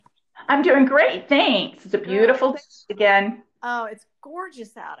I'm doing great, thanks. It's a Good. beautiful day again. Oh, it's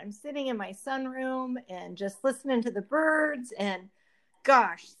gorgeous out. I'm sitting in my sunroom and just listening to the birds and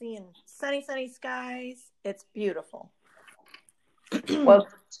gosh, seeing sunny, sunny skies. It's beautiful. Well,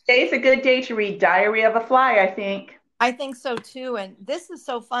 today's a good day to read Diary of a Fly, I think. I think so too. And this is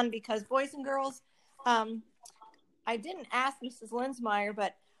so fun because boys and girls, um, I didn't ask Mrs. Linsmeyer,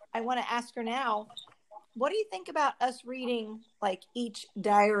 but I want to ask her now. What do you think about us reading like each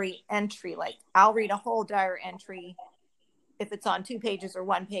diary entry? Like I'll read a whole diary entry if it's on 2 pages or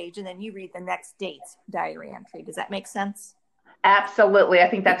 1 page, and then you read the next date's diary entry. Does that make sense? Absolutely. I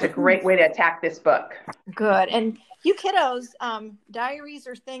think that's a great way to attack this book. Good. And you kiddos, diaries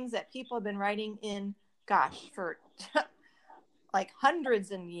are things that people have been writing in, gosh, for like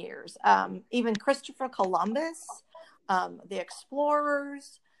hundreds of years. Even Christopher Columbus, the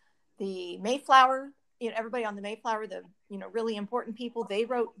explorers, the Mayflower, everybody on the Mayflower, the, really important people, they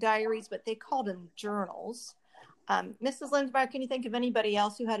wrote diaries, but they called them journals. Mrs. Linsmeyer, can you think of anybody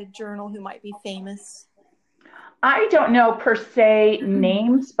else who had a journal who might be famous? I don't know per se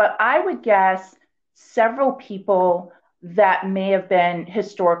names, but I would guess several people that may have been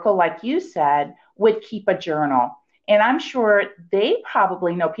historical, like you said, would keep a journal. And I'm sure they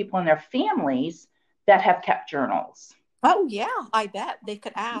probably know people in their families that have kept journals. Oh, yeah, I bet they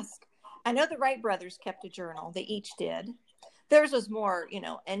could ask. I know the Wright brothers kept a journal. They each did. Theirs was more,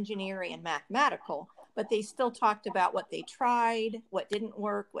 engineering and mathematical, but they still talked about what they tried, what didn't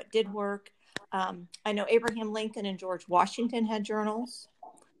work, what did work. I know Abraham Lincoln and George Washington had journals.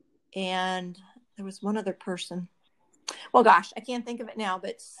 And there was one other person. Well, gosh, I can't think of it now,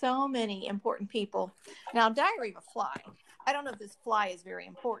 but so many important people. Now, Diary of a Fly. I don't know if this fly is very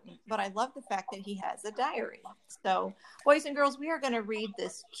important, but I love the fact that he has a diary. So, boys and girls, we are going to read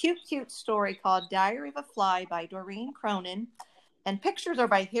this cute, cute story called Diary of a Fly by Doreen Cronin. And pictures are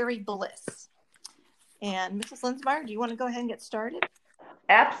by Harry Bliss. And Mrs. Linsmeyer, do you want to go ahead and get started?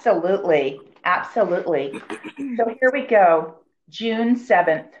 Absolutely. Absolutely. So here we go. June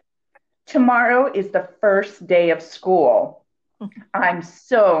 7th. Tomorrow is the first day of school. I'm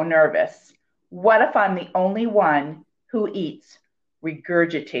so nervous. What if I'm the only one who eats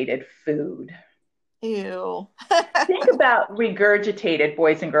regurgitated food? Ew. Think about regurgitated,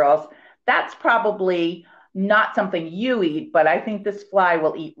 boys and girls. That's probably not something you eat, but I think this fly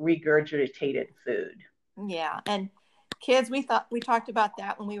will eat regurgitated food. Yeah. And kids, we talked about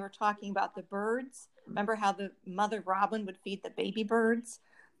that when we were talking about the birds. Remember how the mother robin would feed the baby birds?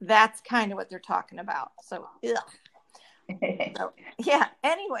 That's kind of what they're talking about. So, ugh. So, yeah.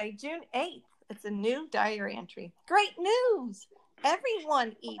 Anyway, June 8th, it's a new diary entry. Great news.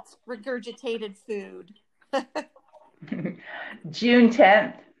 Everyone eats regurgitated food. June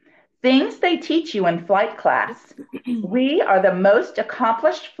 10th. Things they teach you in flight class. We are the most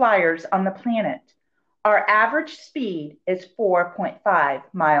accomplished flyers on the planet. Our average speed is 4.5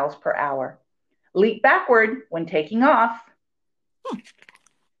 miles per hour. Leap backward when taking off.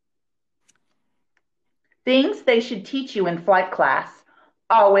 Things they should teach you in flight class.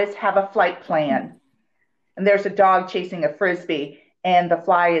 Always have a flight plan. And there's a dog chasing a frisbee, and the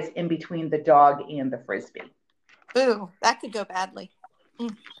fly is in between the dog and the frisbee. Ooh, that could go badly.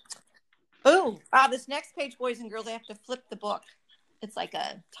 Ooh, wow, this next page, boys and girls, I have to flip the book. It's like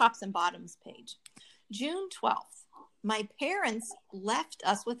a tops and bottoms page. June 12th. My parents left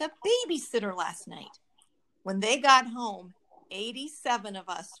us with a babysitter last night. When they got home, 87 of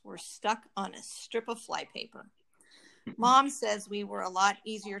us were stuck on a strip of flypaper. Mom says we were a lot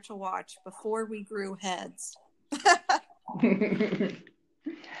easier to watch before we grew heads. 87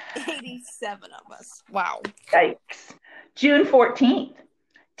 of us. Wow. Yikes. June 14th.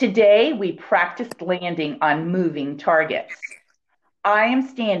 Today we practiced landing on moving targets. I am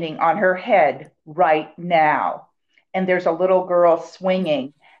standing on her head right now. And there's a little girl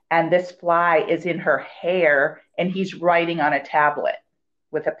swinging, and this fly is in her hair, and he's writing on a tablet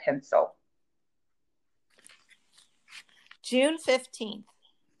with a pencil. June 15th.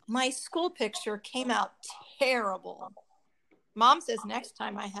 My school picture came out terrible. Mom says next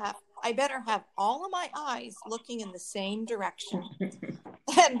time I better have all of my eyes looking in the same direction.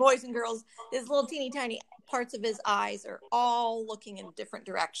 And boys and girls, his little teeny tiny parts of his eyes are all looking in different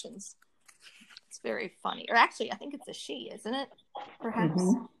directions. It's very funny. Or actually, I think it's a she, isn't it? Perhaps.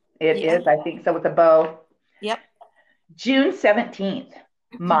 Mm-hmm. It Yeah. is, I think so, with a bow. Yep. June 17th.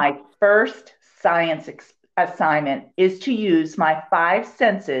 My first science assignment is to use my five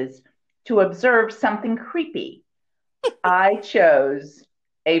senses to observe something creepy. I chose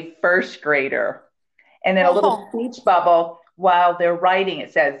a first grader. And in a little Oh. speech bubble, while they're writing,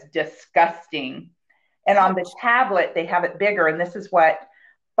 it says disgusting. And on the tablet, they have it bigger. And this is what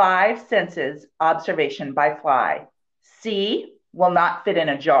 5 senses observation by fly. See, will not fit in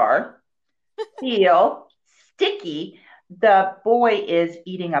a jar. Feel, sticky. The boy is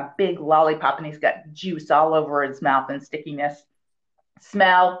eating a big lollipop and he's got juice all over his mouth and stickiness.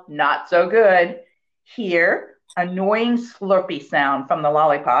 Smell, not so good. Hear, annoying slurpy sound from the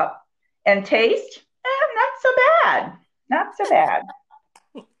lollipop. And taste, not so bad. Not so bad.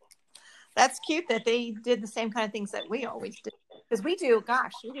 That's cute that they did the same kind of things that we always do. Because we do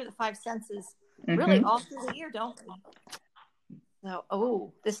the 5 senses really all through the year, don't we?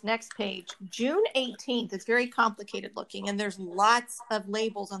 So, this next page, June 18th, it's very complicated looking, and there's lots of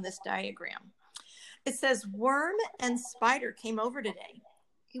labels on this diagram. It says, worm and spider came over today.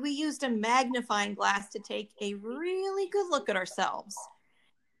 We used a magnifying glass to take a really good look at ourselves.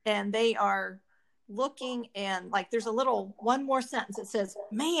 And they are looking, and like there's one more sentence. It says,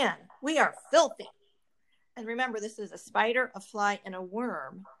 man, we are filthy. And remember, this is a spider, a fly, and a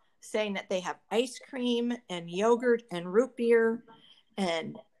worm, saying that they have ice cream and yogurt and root beer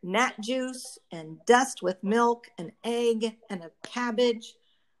and nut juice and dust with milk, an egg and a cabbage,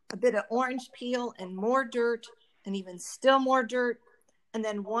 a bit of orange peel and more dirt, and even still more dirt. And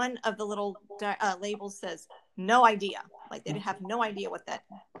then one of the little labels says, no idea. Like they have no idea what that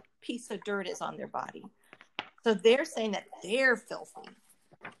piece of dirt is on their body. So they're saying that they're filthy.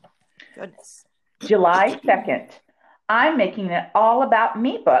 Goodness. July 2nd. I'm making an all about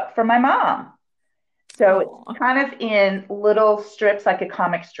me book for my mom. So it's kind of in little strips, like a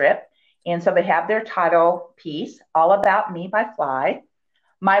comic strip. And so they have their title piece, All About Me by Fly.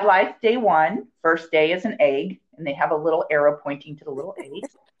 My life, day 1, first day is an egg, and they have a little arrow pointing to the little egg.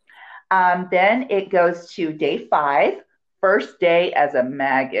 Then it goes to day 5, first day as a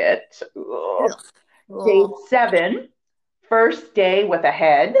maggot. Day 7, first day with a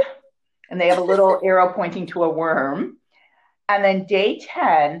head, and they have a little arrow pointing to a worm. And then day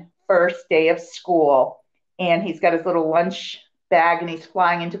 10, first day of school, and he's got his little lunch bag, and he's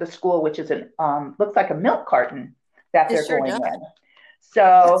flying into the school, which is looks like a milk carton that they're going in.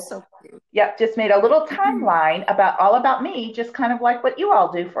 So yep, just made a little timeline about all about me, just kind of like what you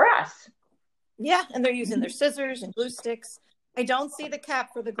all do for us. Yeah, and they're using their scissors and glue sticks. I don't see the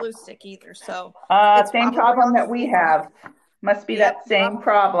cap for the glue stick either. So same problem that we have. Must be that same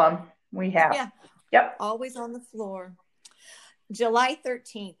problem we have. Yeah. Yep. Always on the floor. July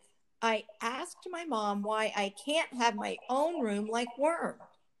 13th. I asked my mom why I can't have my own room like Worm.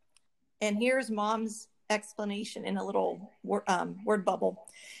 And here's Mom's explanation in a little word bubble.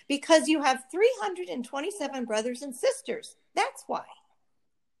 Because you have 327 brothers and sisters. That's why.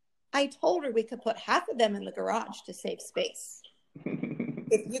 I told her we could put half of them in the garage to save space.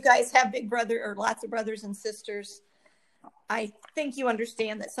 If you guys have big brother or lots of brothers and sisters, I think you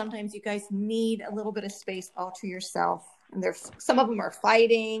understand that sometimes you guys need a little bit of space all to yourself. And some of them are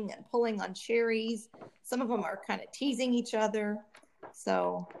fighting and pulling on cherries. Some of them are kind of teasing each other.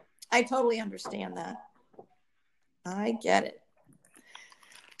 So I totally understand that. I get it.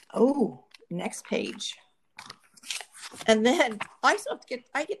 Oh, next page. And then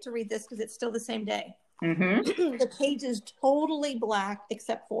I get to read this because it's still the same day. Mm-hmm. The page is totally black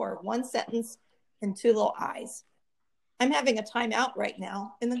except for one sentence and 2 little eyes. I'm having a timeout right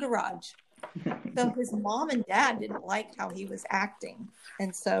now in the garage. So his mom and dad didn't like how he was acting.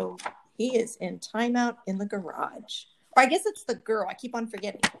 And so he is in timeout in the garage. Or I guess it's the girl. I keep on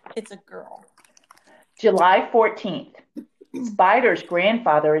forgetting. It's a girl. July 14th. Spider's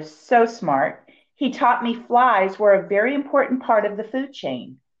grandfather is so smart. He taught me flies were a very important part of the food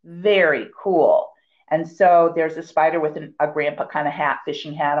chain. Very cool. And so there's a spider with a grandpa kind of hat,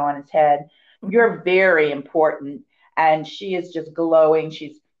 fishing hat on his head. You're very important. And she is just glowing.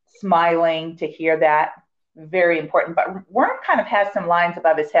 She's smiling to hear that. Very important. But Worm kind of has some lines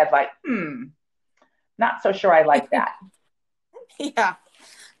above his head like, not so sure I like that. Yeah,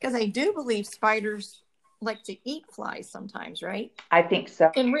 because I do believe spiders like to eat flies sometimes, right? I think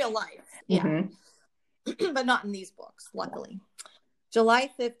so. In real life, yeah. Mm-hmm. But not in these books, luckily. July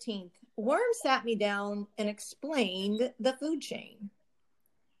 15th, Worm sat me down and explained the food chain.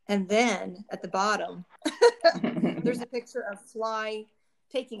 And then at the bottom, there's a picture of Fly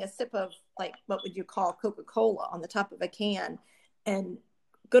taking a sip of, like, what would you call Coca-Cola on the top of a can. And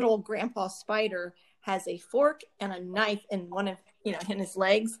good old Grandpa Spider has a fork and a knife in one of, in his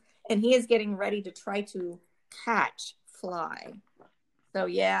legs. And he is getting ready to try to catch Fly. So,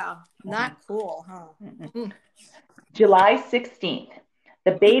 yeah, not cool, huh? July 16th.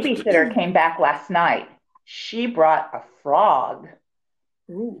 The babysitter came back last night. She brought a frog.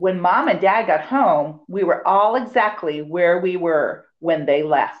 When Mom and Dad got home, we were all exactly where we were when they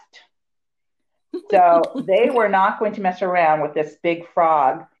left. So they were not going to mess around with this big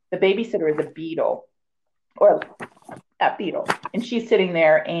frog. The babysitter is a beetle, or a beetle, and she's sitting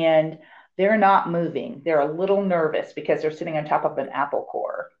there and they're not moving. They're a little nervous because they're sitting on top of an apple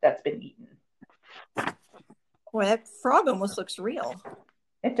core that's been eaten. Boy, that frog almost looks real.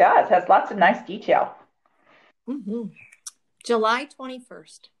 It does, has lots of nice detail. Mm-hmm. July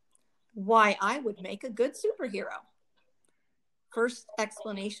 21st. Why I would make a good superhero. First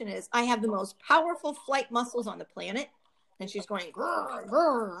explanation is I have the most powerful flight muscles on the planet. And she's going, grr,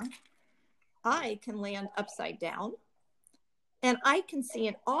 grr. I can land upside down. And I can see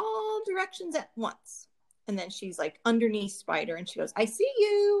in all directions at once. And then she's like underneath Spider. And she goes, I see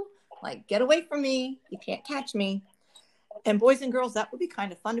you. Like, get away from me. You can't catch me. And boys and girls, that would be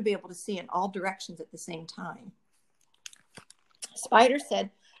kind of fun to be able to see in all directions at the same time. Spider said,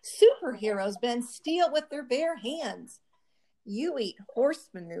 superheroes bend steel with their bare hands. You eat horse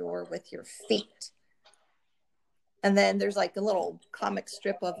manure with your feet. And then there's like a little comic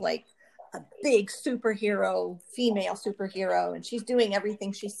strip of like a big superhero, female superhero, and she's doing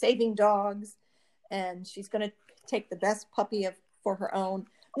everything. She's saving dogs, and she's going to take the best puppy for her own.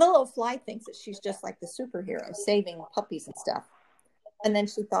 And the little fly thinks that she's just like the superhero, saving puppies and stuff. And then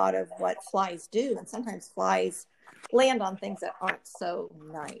she thought of what flies do, and sometimes flies land on things that aren't so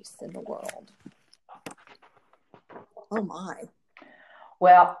nice in the world. Oh my.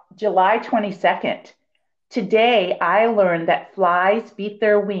 Well, July 22nd. Today I learned that flies beat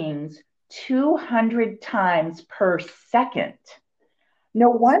their wings 200 times per second. No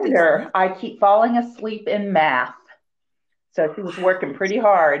wonder I keep falling asleep in math. So she was working pretty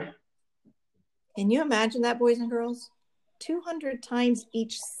hard. Can you imagine that, boys and girls? 200 times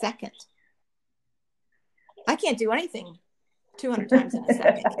each second. I can't do anything 200 times in a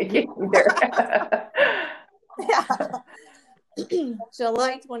second. I can't either. Yeah.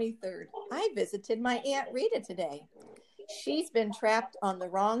 July 23rd. I visited my Aunt Rita today. She's been trapped on the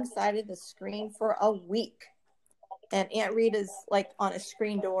wrong side of the screen for a week. And Aunt Rita's like on a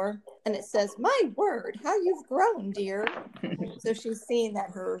screen door, and it says, my word, how you've grown, dear. So she's seeing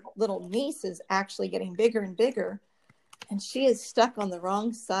that her little niece is actually getting bigger and bigger, and she is stuck on the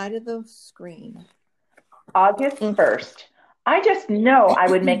wrong side of the screen. August 1st. I just know I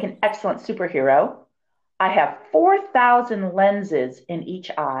would make an excellent superhero. I have 4,000 lenses in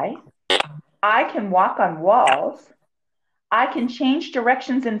each eye. I can walk on walls. I can change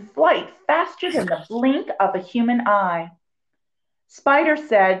directions in flight faster than the blink of a human eye. Spider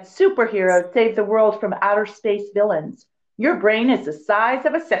said, superheroes save the world from outer space villains. Your brain is the size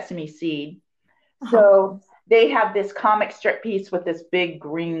of a sesame seed. So they have this comic strip piece with this big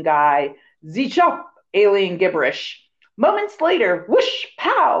green guy, Z-chop, alien gibberish. Moments later, whoosh,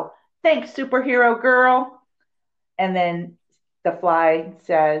 pow, thanks, superhero girl. And then the fly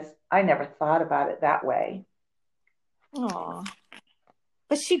says, I never thought about it that way. Aw.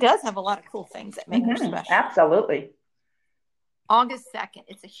 But she does have a lot of cool things that make her special. Absolutely. August 2nd.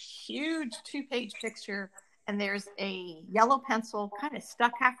 It's a huge 2-page picture, and there's a yellow pencil kind of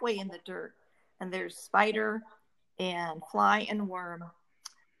stuck halfway in the dirt. And there's Spider and Fly and Worm.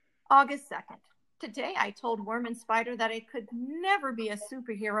 August 2nd. Today I told Worm and Spider that I could never be a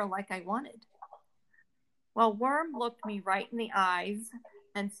superhero like I wanted. Well, Worm looked me right in the eyes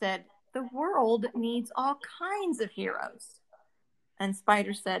and said, the world needs all kinds of heroes. And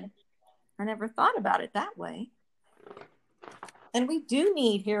Spider said, I never thought about it that way. And we do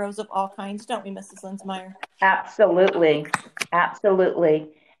need heroes of all kinds, don't we, Mrs. Linsmeyer? Absolutely.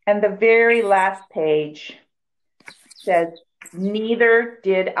 Absolutely. And the very last page says, neither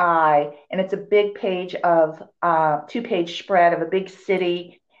did I. And it's a big page of 2-page spread of a big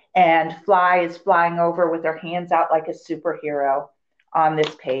city, and Fly is flying over with her hands out like a superhero on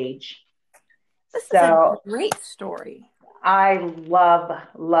this page. This is a great story. I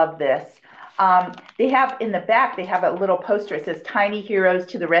love this. They have in the back, they have a little poster. It says, tiny heroes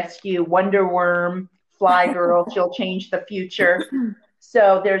to the rescue, Wonder Worm, Fly Girl, she'll change the future.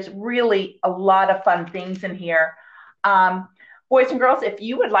 So there's really a lot of fun things in here. Boys and girls, if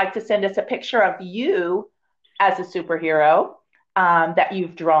you would like to send us a picture of you as a superhero that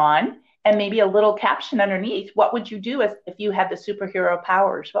you've drawn, and maybe a little caption underneath, what would you do if you had the superhero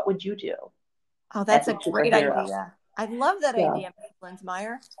powers? What would you do? Oh, that's a great idea. I love that idea, Ms.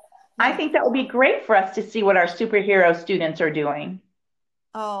 Linsmeyer. I think that would be great for us to see what our superhero students are doing.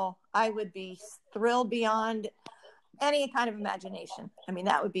 Oh, I would be thrilled beyond any kind of imagination. I mean,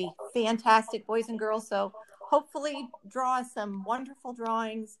 that would be fantastic, boys and girls. So hopefully draw some wonderful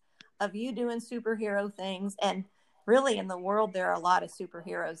drawings of you doing superhero things. And really in the world, there are a lot of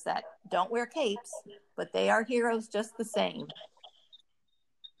superheroes that don't wear capes, but they are heroes just the same.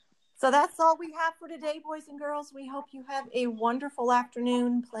 So that's all we have for today, boys and girls. We hope you have a wonderful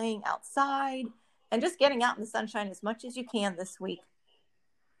afternoon playing outside and just getting out in the sunshine as much as you can this week.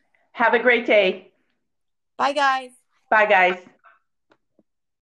 Have a great day. Bye, guys. Bye, guys.